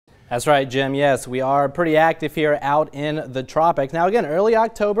That's right, Jim. Yes, we are pretty active here out in the tropics. Now again, early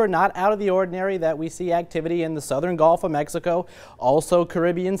October, not out of the ordinary that we see activity in the southern Gulf of Mexico, also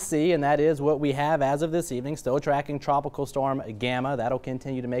Caribbean Sea, and that is what we have as of this evening. Still tracking Tropical Storm Gamma. That'll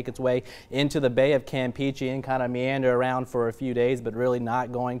continue to make its way into the Bay of Campeche and kind of meander around for a few days, but really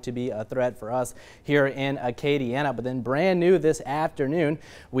not going to be a threat for us here in Acadiana. But then brand new this afternoon,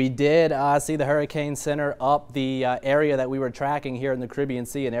 we did see the Hurricane Center up the area that we were tracking here in the Caribbean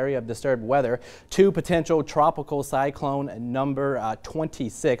Sea, an area of disturbed weather, to potential tropical cyclone number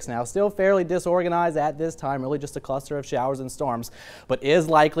 26. Now still fairly disorganized at this time, really just a cluster of showers and storms, but is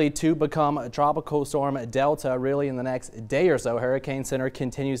likely to become a tropical storm Delta really in the next day or so. Hurricane Center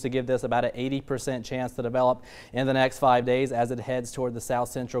continues to give this about an 80% chance to develop in the next 5 days as it heads toward the south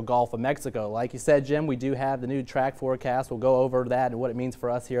central Gulf of Mexico. Like you said, Jim, we do have the new track forecast. We'll go over that and what it means for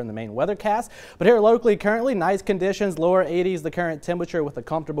us here in the main weathercast. But here locally currently, nice conditions, lower 80s the current temperature with a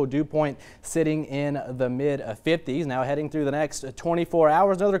comfortable dew point sitting in the mid 50s. Now heading through the next 24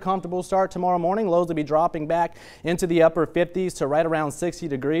 hours, another comfortable start tomorrow morning. Lows will be dropping back into the upper 50s to right around 60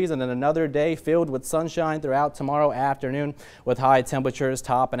 degrees, and then another day filled with sunshine throughout tomorrow afternoon with high temperatures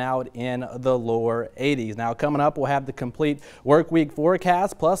topping out in the lower 80s. Now coming up, we'll have the complete work week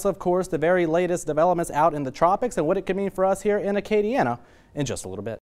forecast, plus of course the very latest developments out in the tropics and what it could mean for us here in Acadiana in just a little bit.